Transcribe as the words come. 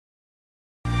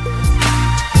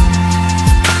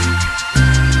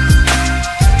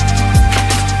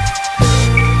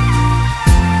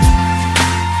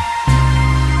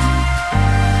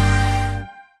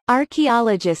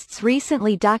Archaeologists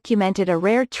recently documented a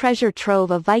rare treasure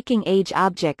trove of Viking Age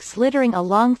objects littering a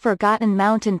long-forgotten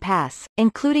mountain pass,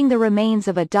 including the remains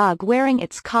of a dog wearing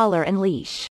its collar and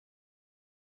leash.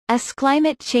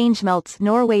 Asclimate changemelts.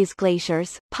 Norway's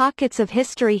glaciers, pockets of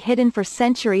history hidden for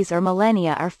centuries or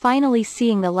millennia, are finally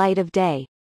seeing the light of day.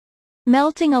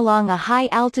 Melting along a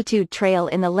high-altitude trail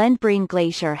in the Lendbreen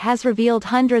glacier has revealed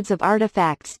hundreds of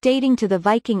artifacts dating to the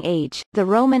Viking Age, the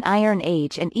Roman Iron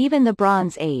Age and even the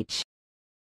Bronze Age.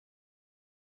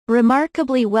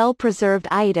 Remarkably well-preserved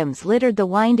items littered the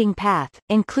winding path,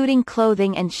 including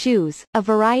clothing and shoes, a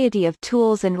variety of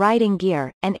tools and riding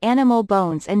gear, and animal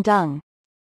bones and dung.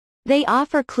 They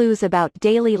offer clues about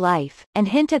daily life, and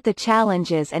hint at the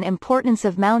challenges and importance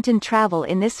of mountain travel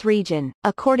in this region,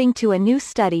 according to a new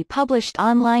study published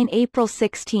online April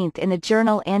 16 in the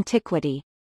journal Antiquity.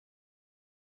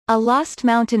 A lost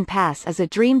mountain pass is a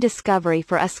dream discovery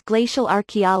for us glacial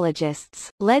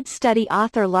archaeologists, led study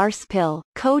author Lars Pill,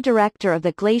 co-director of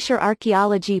the Glacier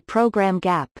Archaeology Program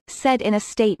GAP, said in a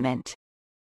statement.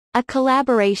 A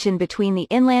collaboration between the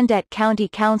Innlandet County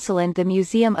Council and the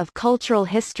Museum of Cultural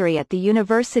History at the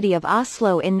University of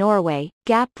Oslo in Norway,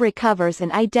 GAP recovers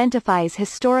and identifies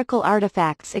historical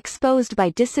artifacts exposed by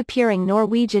disappearing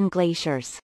Norwegian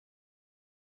glaciers.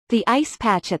 The ice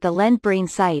patch at the Lendbreen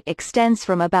site extends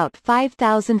from about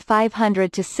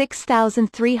 5,500 to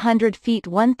 6,300 feet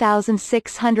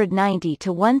 1,690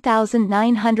 to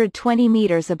 1,920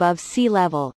 meters above sea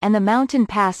level, and the mountain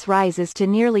pass rises to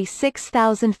nearly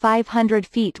 6,500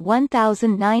 feet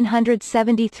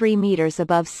 1,973 meters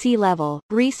above sea level,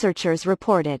 researchers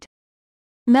reported.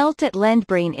 Melt at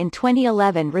Lendbreen in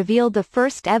 2011 revealed the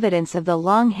first evidence of the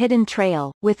long-hidden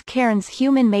trail, with cairns,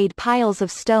 human-made piles of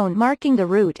stone marking the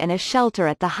route and a shelter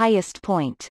at the highest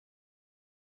point.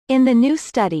 In the new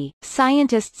study,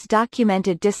 scientists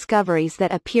documented discoveries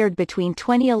that appeared between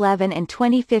 2011 and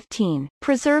 2015,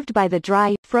 preserved by the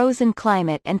dry, frozen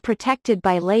climate and protected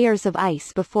by layers of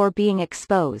ice before being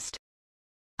exposed.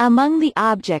 Among the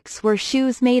objects were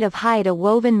shoes made of hide, a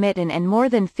woven mitten and more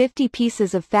than 50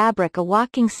 pieces of fabric, a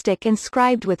walking stick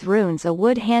inscribed with runes, a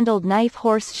wood-handled knife,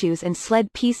 horseshoes and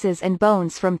sled pieces and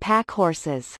bones from pack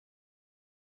horses.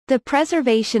 The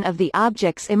preservation of the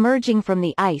objects emerging from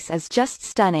the ice is just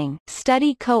stunning,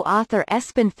 study co-author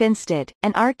Espen Finstad,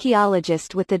 an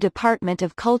archaeologist with the Department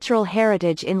of Cultural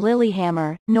Heritage in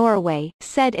Lillehammer, Norway,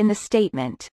 said in the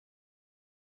statement.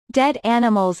 Dead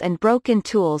animals and broken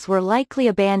tools were likely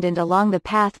abandoned along the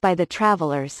path by the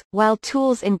travelers, while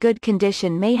tools in good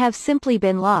condition may have simply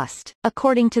been lost,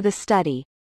 according to the study.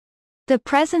 The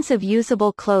presence of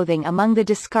usable clothing among the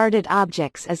discarded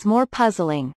objects is more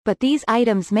puzzling, but these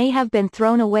items may have been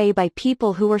thrown away by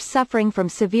people who were suffering from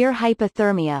severe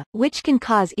hypothermia, which can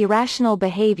cause irrational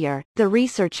behavior, the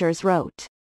researchers wrote.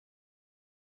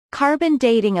 Carbon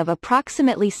dating of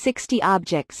approximately 60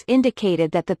 objects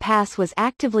indicated that the pass was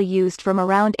actively used from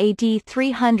around AD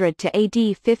 300 to AD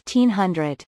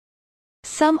 1500.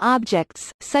 Some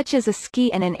objects, such as a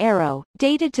ski and an arrow,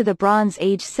 dated to the Bronze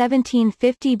Age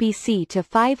 1750 BC to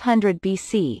 500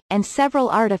 BC, and several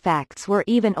artifacts were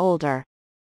even older.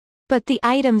 But the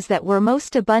items that were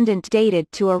most abundant dated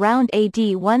to around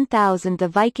AD 1000, the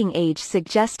Viking Age,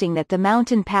 suggesting that the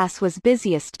mountain pass was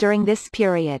busiest during this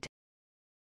period.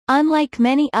 Unlike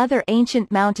many other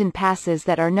ancient mountain passes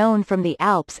that are known from the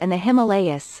Alps and the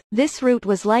Himalayas, this route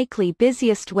was likely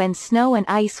busiest when snow and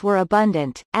ice were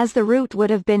abundant, as the route would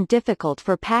have been difficult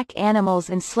for pack animals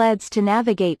and sleds to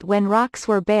navigate when rocks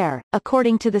were bare,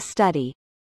 according to the study.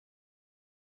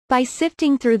 By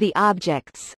sifting through the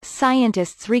objects,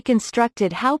 scientists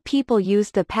reconstructed how people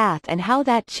used the path and how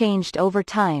that changed over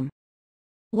time.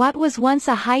 What was once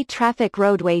a high-traffic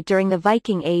roadway during the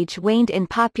Viking Age waned in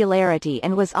popularity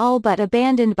and was all but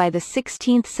abandoned by the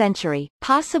 16th century,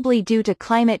 possibly due to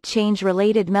climate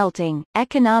change-related melting,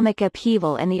 economic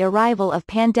upheaval and the arrival of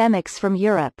pandemics from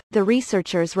Europe, the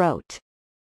researchers wrote.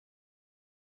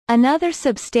 Another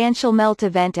substantial melt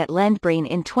event at Lendbreen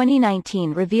in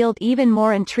 2019 revealed even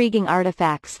more intriguing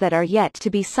artifacts that are yet to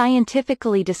be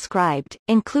scientifically described,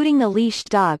 including the leashed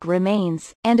dog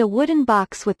remains, and a wooden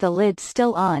box with the lid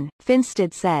still on,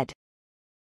 Finstad said.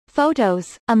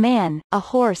 Photos, a man, a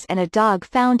horse and a dog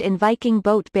found in Viking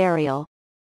boat burial.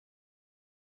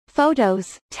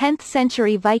 Photos, 10th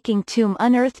century Viking tomb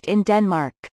unearthed in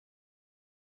Denmark.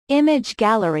 Image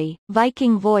gallery,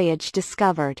 Viking voyage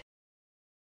discovered.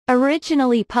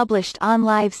 Originally published on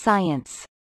Live Science.